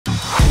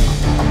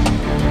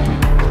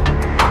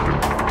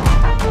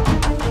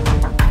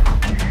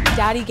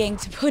daddy gang,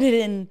 to put it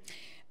in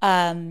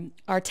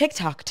our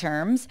TikTok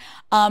terms,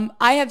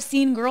 I have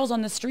seen girls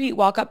on the street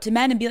walk up to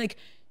men and be like,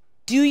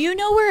 do you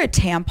know where a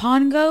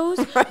tampon goes?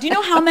 Do you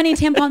know how many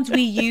tampons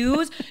we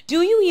use?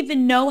 Do you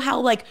even know how,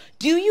 like,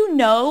 do you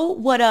know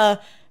what a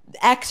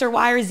X or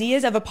Y or Z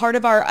is of a part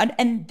of our,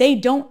 and they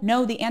don't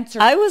know the answer.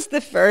 I was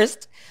the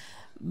first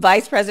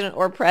vice president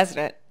or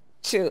president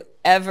to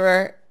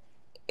ever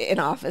in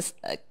office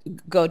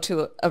go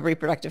to a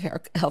reproductive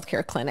health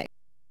care clinic.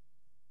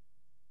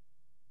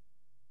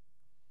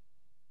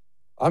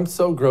 I'm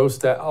so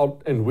grossed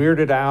out and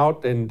weirded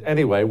out. And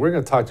anyway, we're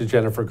going to talk to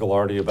Jennifer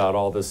Galardi about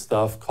all this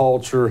stuff.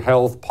 Culture,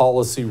 health,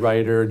 policy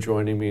writer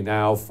joining me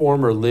now.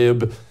 Former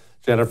lib,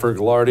 Jennifer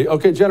Galardi.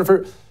 Okay,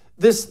 Jennifer,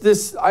 this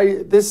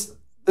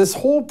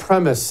whole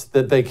premise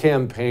that they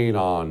campaign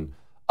on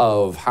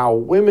of how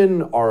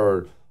women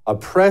are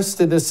oppressed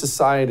in this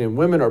society and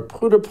women are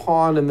put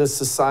upon in this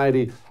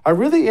society, I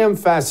really am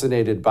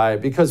fascinated by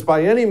it, because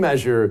by any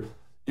measure,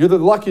 you're the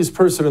luckiest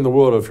person in the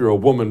world if you're a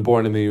woman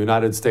born in the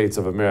United States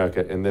of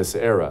America in this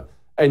era.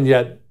 And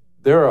yet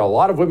there are a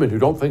lot of women who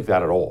don't think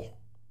that at all.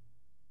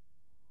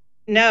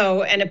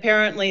 No, and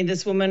apparently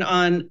this woman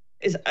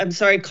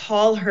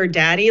call her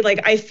daddy.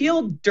 Like, I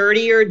feel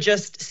dirtier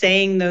just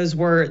saying those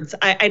words.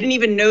 I didn't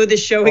even know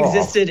this show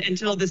existed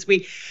until this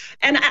week.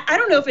 And I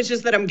don't know if it's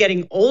just that I'm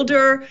getting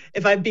older,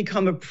 if I've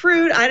become a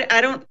prude.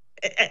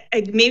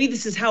 Maybe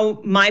this is how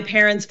my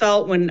parents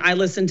felt when I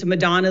listened to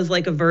Madonna's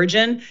Like a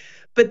Virgin.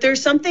 But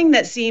there's something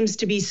that seems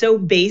to be so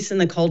base in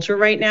the culture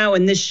right now,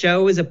 and this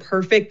show is a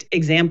perfect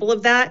example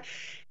of that.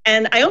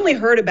 And I only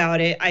heard about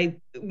it.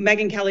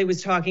 Megyn Kelly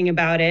was talking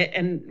about it,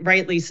 and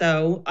rightly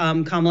so,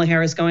 Kamala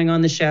Harris going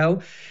on the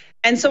show.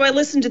 And so I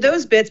listened to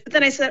those bits, but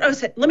then I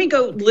said, let me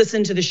go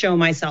listen to the show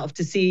myself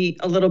to see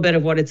a little bit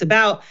of what it's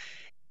about.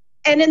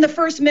 And in the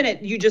first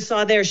minute you just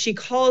saw there, she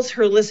calls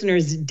her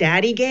listeners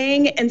daddy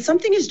gang, and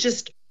something is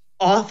just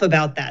off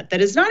about that.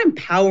 That is not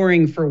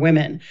empowering for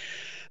women.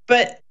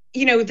 But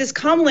you know, this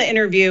Kamala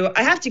interview,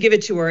 I have to give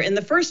it to her. In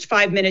the first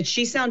 5 minutes,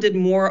 she sounded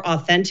more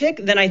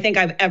authentic than I think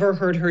I've ever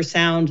heard her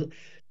sound.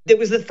 That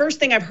was the first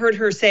thing I've heard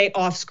her say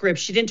off script.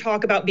 She didn't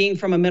talk about being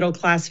from a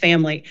middle-class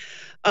family.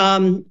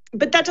 But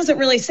that doesn't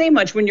really say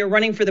much when you're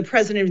running for the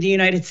president of the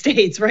United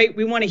States, right?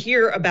 We want to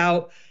hear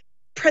about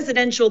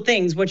presidential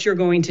things, what you're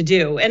going to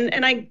do.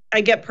 And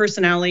I get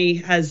personality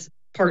has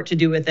part to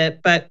do with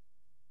it, but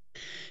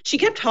she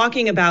kept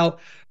talking about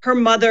her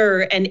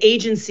mother and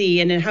agency,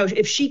 and how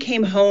if she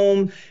came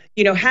home,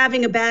 you know,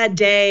 having a bad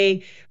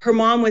day, her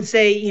mom would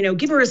say, you know,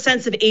 give her a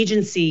sense of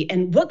agency.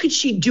 And what could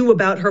she do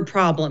about her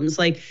problems?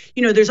 Like,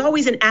 you know, there's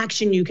always an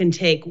action you can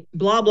take,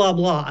 blah, blah,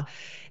 blah.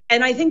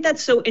 And I think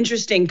that's so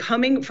interesting,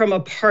 coming from a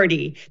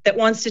party that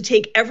wants to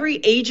take every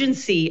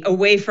agency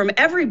away from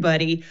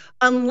everybody,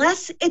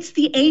 unless it's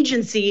the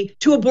agency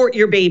to abort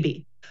your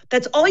baby.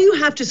 That's all you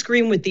have to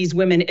scream with these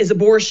women is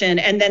abortion.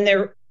 And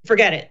then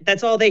forget it.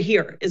 That's all they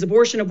hear is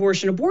abortion,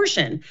 abortion,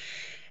 abortion.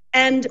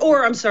 The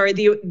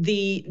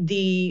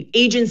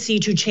agency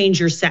to change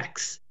your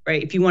sex,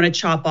 right? If you want to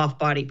chop off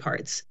body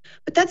parts.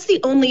 But that's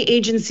the only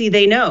agency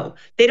they know.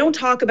 They don't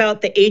talk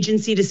about the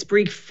agency to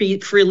speak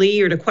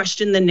freely or to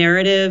question the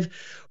narrative,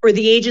 or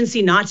the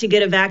agency not to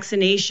get a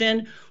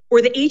vaccination,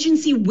 or the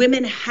agency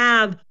women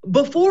have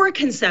before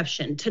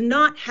conception to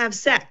not have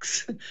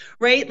sex,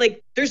 right?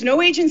 Like, there's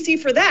no agency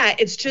for that.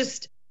 It's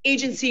just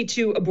agency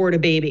to abort a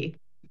baby.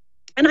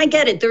 And I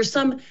get it. There's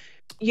some,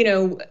 you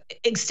know,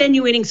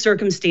 extenuating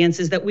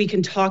circumstances that we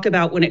can talk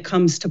about when it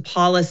comes to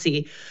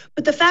policy.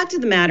 But the fact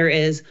of the matter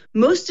is,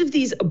 most of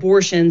these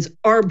abortions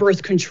are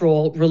birth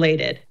control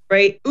related,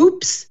 right?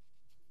 Oops,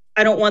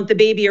 I don't want the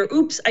baby, or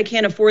oops, I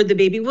can't afford the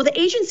baby. Well, the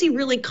agency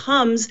really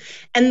comes,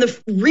 and the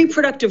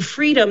reproductive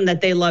freedom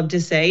that they love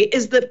to say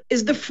is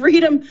the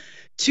freedom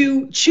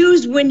to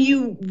choose when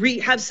you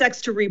have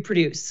sex to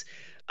reproduce.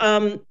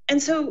 And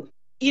so,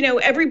 you know,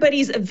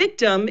 everybody's a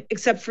victim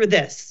except for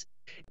this.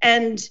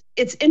 And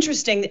it's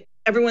interesting,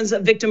 everyone's a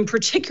victim,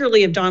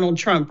 particularly of Donald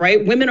Trump,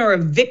 right? Women are a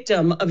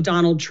victim of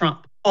Donald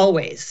Trump,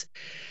 always.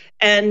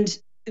 And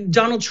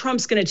Donald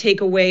Trump's going to take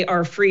away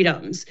our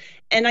freedoms.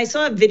 And I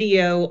saw a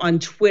video on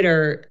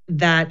Twitter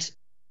that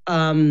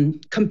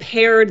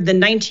compared the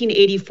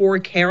 1984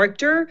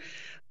 character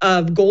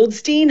of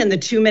Goldstein and the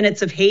 2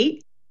 Minutes of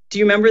Hate. Do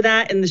you remember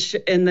that in the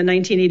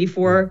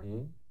 1984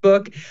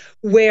 book,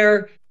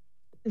 where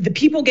the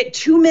people get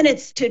 2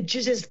 minutes to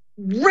just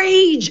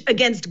rage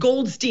against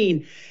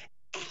Goldstein?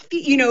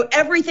 You know,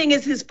 everything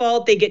is his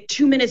fault. They get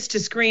 2 minutes to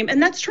scream,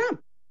 and that's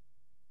Trump.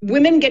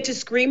 Women get to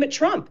scream at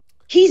Trump.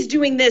 He's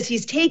doing this,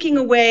 he's taking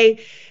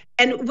away.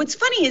 And what's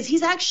funny is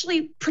he's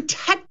actually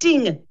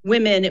protecting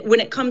women when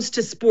it comes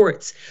to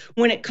sports,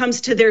 when it comes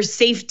to their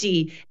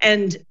safety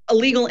and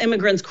illegal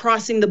immigrants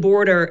crossing the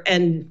border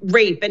and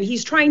rape. And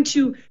he's trying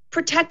to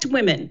protect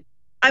women.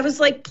 I was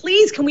like,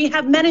 please, can we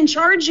have men in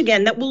charge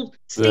again that will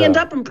stand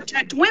up and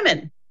protect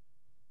women?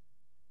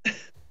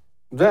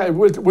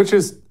 Which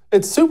is,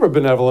 it's super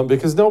benevolent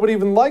because nobody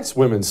even likes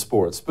women's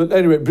sports. But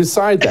anyway,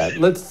 beside that,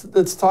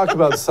 let's talk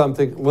about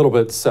something a little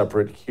bit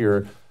separate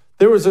here.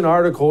 There was an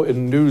article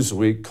in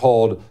Newsweek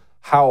called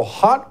 "How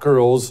Hot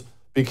Girls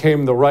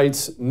Became the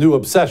Right's New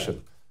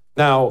Obsession."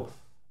 Now,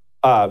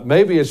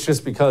 maybe it's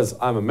just because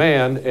I'm a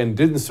man and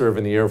didn't serve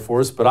in the Air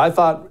Force, but I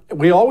thought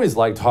we always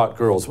liked hot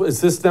girls.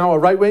 Is this now a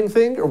right-wing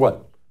thing or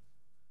what?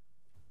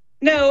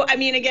 No, I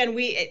mean, again,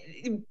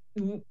 you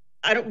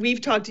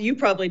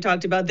probably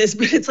talked about this,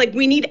 but it's like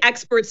we need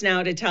experts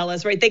now to tell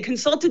us, right? They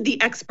consulted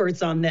the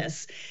experts on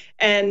this,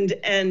 and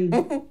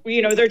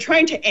they're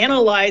trying to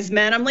analyze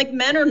men. I'm like,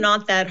 men are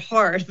not that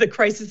hard. The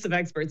crisis of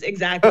experts,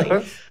 exactly.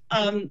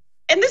 And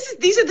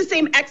these are the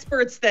same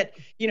experts that,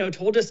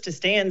 told us to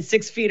stand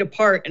 6 feet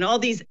apart, and all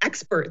these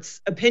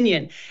experts'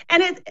 opinion.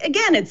 And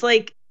it's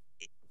like,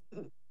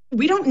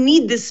 we don't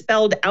need this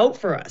spelled out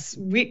for us.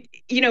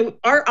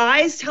 Our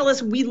eyes tell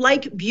us we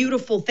like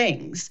beautiful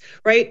things,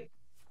 right?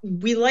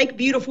 We like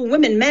beautiful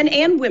women, men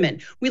and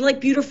women. We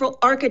like beautiful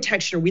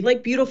architecture. We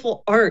like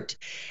beautiful art.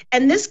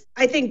 And this,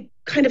 I think,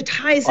 kind of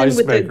ties in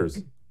with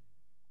makers.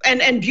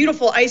 And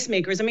beautiful ice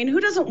makers. I mean,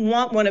 who doesn't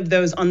want one of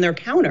those on their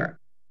counter?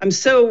 I'm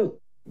so,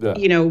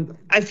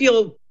 I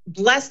feel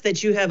blessed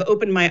that you have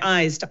opened my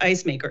eyes to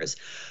ice makers.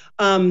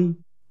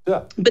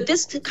 But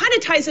this kind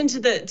of ties into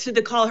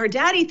the call her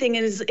daddy thing.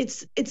 Is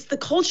it's the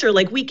culture.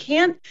 Like, we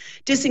can't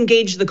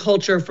disengage the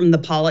culture from the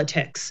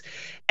politics.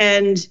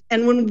 And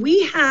when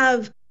we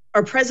have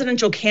our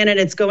presidential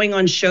candidates going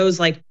on shows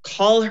like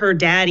Call Her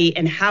Daddy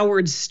and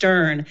Howard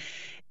Stern,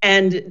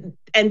 and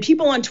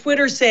people on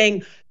Twitter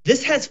saying,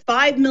 this has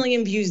 5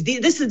 million views.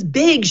 This is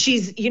big.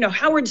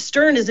 Howard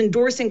Stern is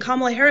endorsing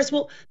Kamala Harris.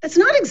 Well, that's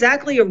not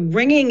exactly a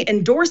ringing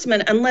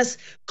endorsement unless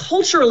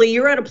culturally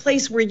you're at a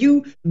place where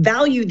you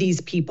value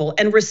these people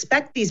and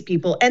respect these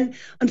people. And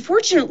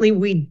unfortunately,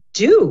 we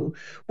do.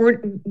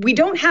 We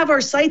don't have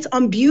our sights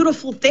on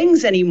beautiful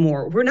things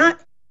anymore. We're not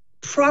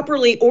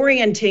properly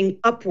orienting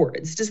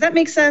upwards. Does that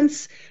make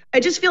sense?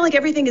 I just feel like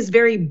everything is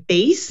very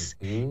base,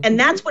 and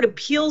that's what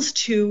appeals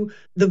to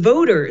the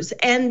voters.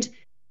 And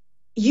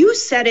you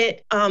said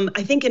it,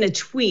 I think, in a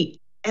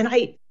tweet, and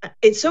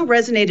it so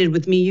resonated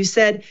with me. You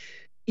said,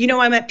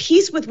 I'm at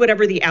peace with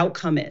whatever the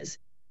outcome is,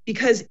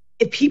 because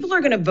if people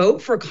are going to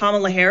vote for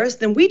Kamala Harris,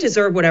 then we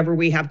deserve whatever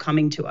we have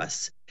coming to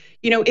us.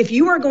 If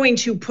you are going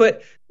to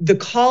put the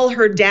Call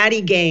Her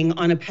Daddy gang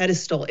on a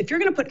pedestal, if you're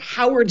going to put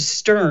Howard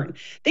Stern,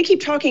 they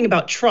keep talking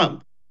about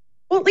Trump.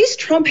 Well, at least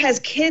Trump has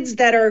kids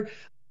that are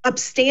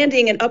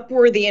upstanding and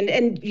upworthy.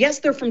 And yes,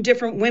 they're from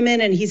different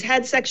women, and he's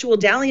had sexual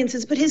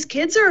dalliances, but his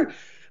kids are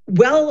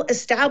well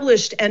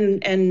established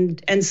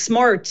and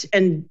smart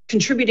and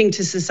contributing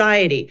to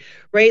society,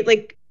 right?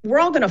 Like, we're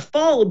all going to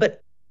fall,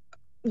 but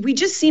we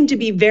just seem to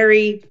be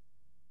very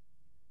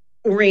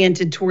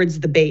oriented towards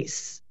the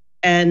base.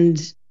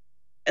 And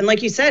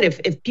like you said,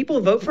 if people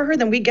vote for her,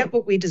 then we get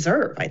what we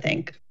deserve, I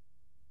think.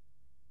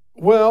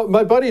 Well,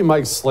 my buddy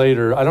Mike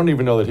Slater, I don't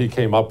even know that he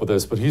came up with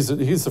this, but he's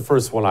the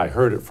first one I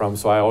heard it from,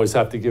 so I always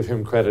have to give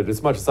him credit,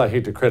 as much as I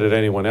hate to credit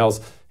anyone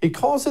else. He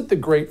calls it the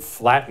great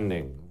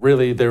flattening.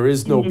 Really, there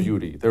is no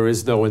beauty. There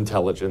is no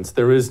intelligence.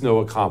 There is no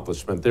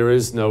accomplishment. There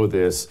is no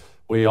this.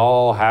 We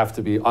all have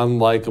to be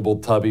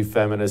unlikable, tubby,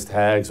 feminist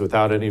hags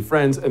without any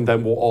friends, and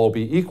then we'll all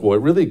be equal.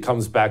 It really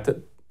comes back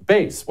to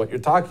base, what you're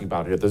talking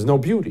about here. There's no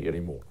beauty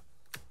anymore.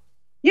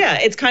 Yeah,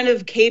 it's kind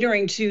of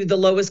catering to the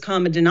lowest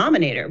common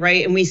denominator,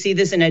 right? And we see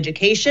this in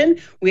education.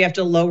 We have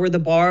to lower the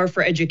bar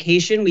for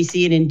education. We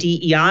see it in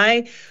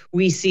DEI.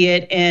 We see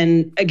it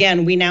in,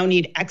 again, we now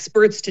need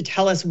experts to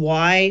tell us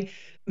why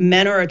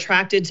men are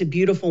attracted to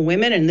beautiful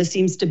women. And this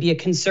seems to be a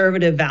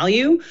conservative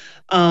value,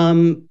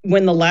 when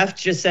the left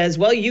just says,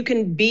 well, you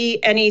can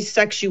be any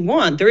sex you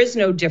want. There is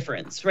no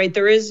difference, right?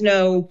 There is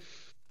no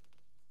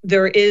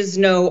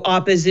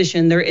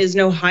opposition. There is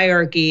no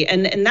hierarchy.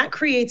 And that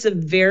creates a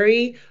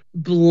very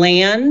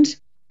bland,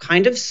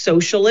 kind of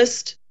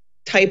socialist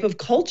type of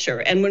culture.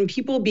 And when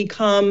people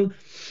become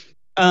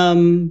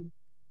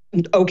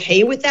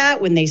okay with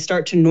that, when they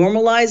start to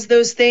normalize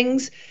those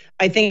things,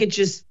 I think it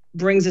just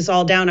brings us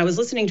all down. I was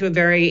listening to a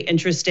very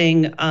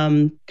interesting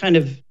kind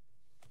of,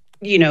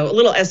 a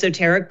little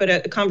esoteric, but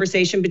a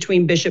conversation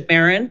between Bishop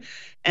Barron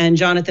and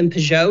Jonathan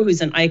Peugeot,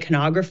 who's an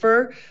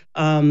iconographer.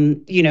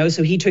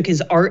 So he took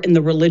his art in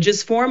the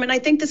religious form. And I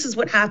think this is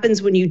what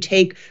happens when you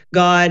take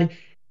God,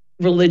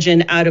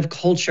 religion out of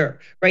culture,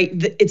 right?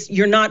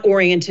 You're not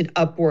oriented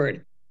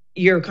upward.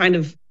 You're kind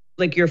of,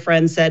 like your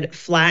friend said,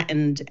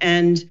 flattened.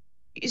 And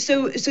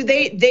so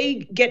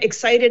they get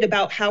excited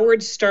about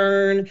Howard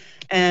Stern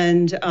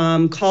and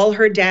Call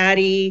Her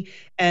Daddy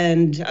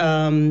and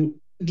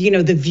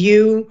The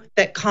View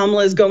that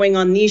Kamala is going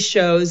on these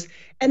shows.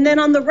 And then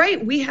on the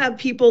right, we have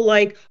people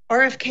like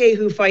RFK,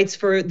 who fights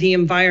for the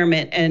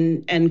environment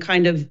and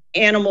kind of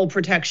animal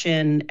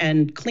protection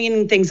and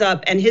cleaning things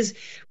up. And his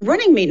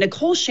running mate,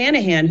 Nicole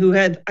Shanahan, who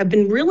I've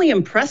been really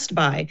impressed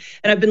by.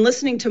 And I've been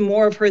listening to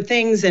more of her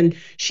things. And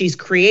she's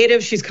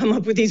creative. She's come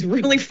up with these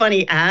really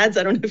funny ads.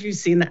 I don't know if you've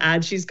seen the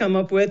ads she's come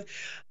up with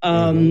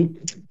on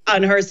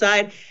her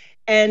side.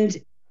 And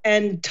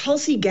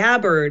Tulsi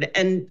Gabbard.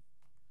 And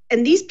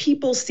these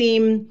people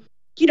seem,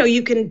 you know,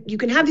 you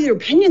can have your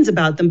opinions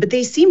about them, but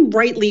they seem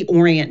rightly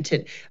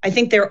oriented. I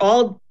think they're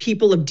all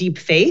people of deep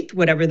faith,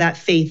 whatever that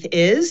faith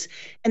is,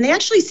 and they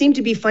actually seem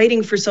to be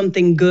fighting for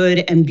something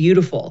good and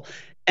beautiful.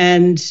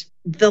 And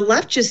the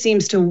left just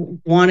seems to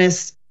want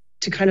us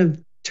to kind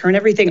of turn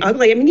everything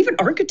ugly. I mean, even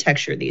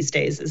architecture these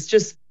days is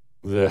just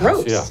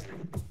gross. Yeah,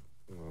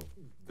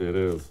 it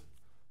is.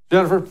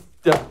 Jennifer,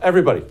 yeah,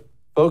 everybody,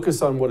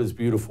 focus on what is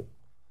beautiful.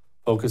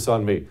 Focus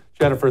on me.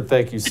 Jennifer,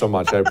 thank you so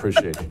much. I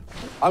appreciate you.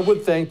 I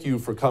would thank you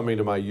for coming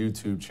to my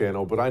YouTube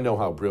channel, but I know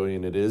how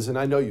brilliant it is, and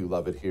I know you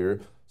love it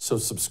here. So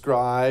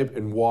subscribe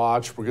and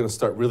watch. We're going to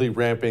start really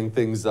ramping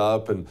things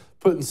up and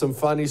putting some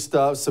funny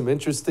stuff, some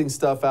interesting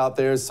stuff out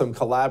there, some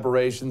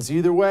collaborations.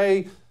 Either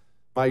way,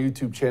 my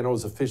YouTube channel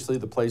is officially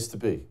the place to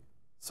be.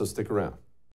 So stick around.